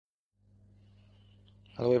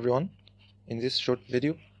Hello everyone. In this short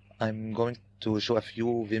video I'm going to show a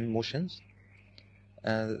few Vim motions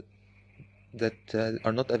that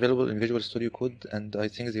are not available in Visual Studio Code, and I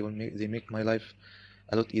think they make my life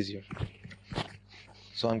a lot easier.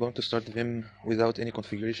 So I'm going to start Vim without any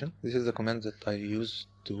configuration. This is the command that I use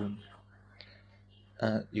to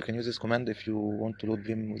you can use this command if you want to load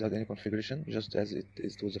Vim without any configuration, just as it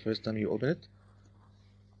was the first time you open it.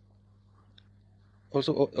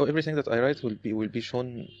 Also, everything that I write will be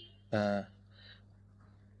shown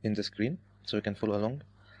in the screen, so you can follow along.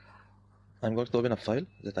 I'm going to open a file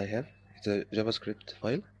that I have. It's a JavaScript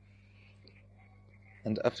file,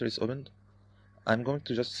 and after it's opened, I'm going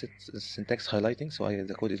to just set syntax highlighting so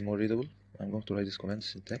the code is more readable. I'm going to write this command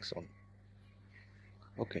syntax on.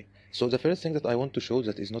 Okay, so the first thing that I want to show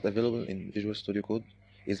that is not available in Visual Studio Code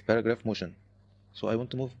is paragraph motion. So I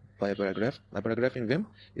want to move by a paragraph. A paragraph in Vim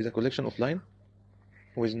is a collection of lines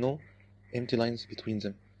with no empty lines between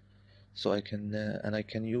them. So I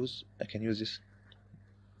can use this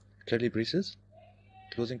curly braces.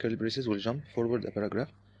 Closing curly braces will jump forward a paragraph,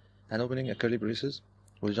 and opening a curly braces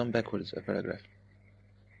will jump backwards a paragraph.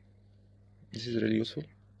 This is really useful,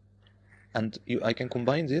 and I can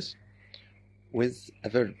combine this with a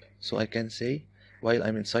verb. So I can say, while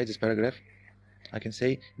I'm inside this paragraph, I can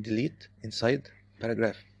say delete inside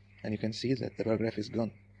paragraph, and you can see that the paragraph is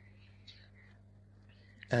gone.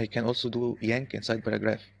 I can also do yank inside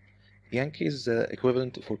paragraph. Yank is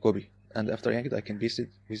equivalent for copy, and after yank I can paste it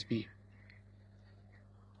with P.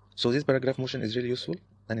 So this paragraph motion is really useful,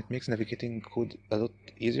 and it makes navigating code a lot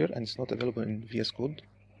easier, and it's not available in VSCode.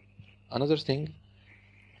 Another thing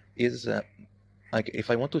is like if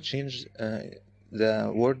I want to change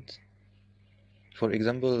the word, for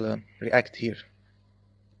example, react here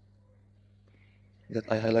that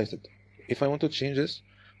I highlighted. If I want to change this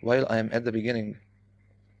while I am at the beginning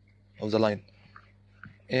of the line,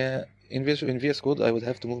 in VS Code I would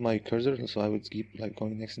have to move my cursor, so I would keep like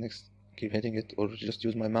going next, keep hitting it, or just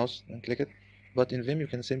use my mouse and click it. But in Vim you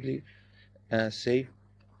can simply say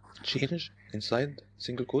change inside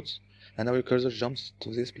single quotes, and now your cursor jumps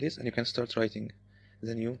to this place, and you can start writing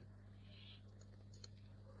the new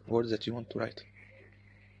words that you want to write.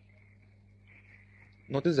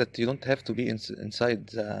 Notice that you don't have to be inside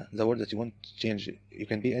the word that you want to change. You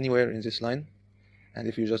can be anywhere in this line, and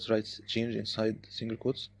if you just write change inside single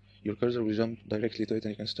quotes, your cursor will jump directly to it,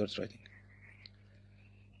 and you can start writing.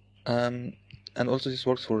 And also this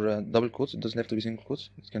works for double quotes. It doesn't have to be single quotes,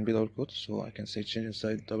 it can be double quotes. So I can say change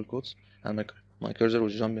inside double quotes, and my cursor will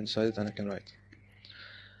jump inside it, and I can write.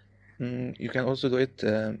 You can also do it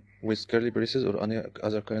with curly braces or any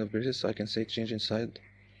other kind of braces. So I can say change inside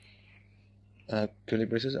curly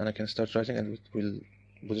braces, and I can start writing, and it will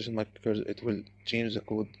position my cursor. It will change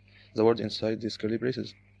the word inside these curly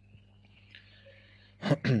braces.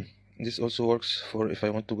 This also works for if I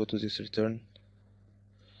want to go to this return,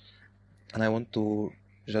 and I want to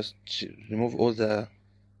just remove all the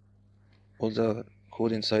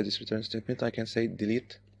code inside this return statement. I can say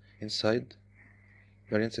delete inside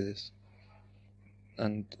parentheses,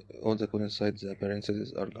 and all the code inside the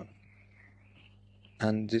parentheses are gone.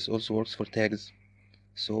 And this also works for tags.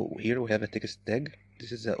 So here we have a text tag.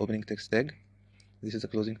 This is the opening text tag. This is the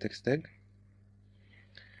closing text tag.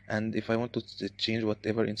 And if I want to change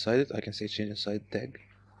whatever inside it, I can say change inside tag,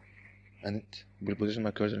 and it will position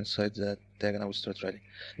my cursor inside the tag, and I will start writing.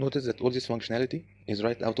 Notice that all this functionality is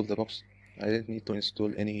right out of the box. I didn't need to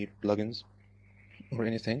install any plugins or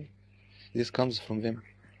anything. This comes from Vim.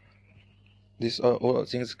 These are all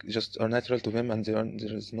things just are natural to Vim, and there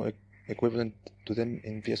is no equivalent to them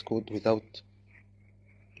in VS Code without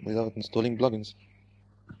installing plugins.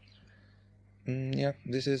 Yeah,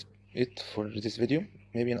 this is it for this video.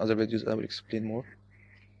 Maybe in other videos I will explain more.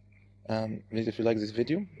 Please, if you like this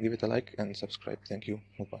video, give it a like and subscribe. Thank you.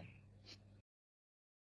 Goodbye.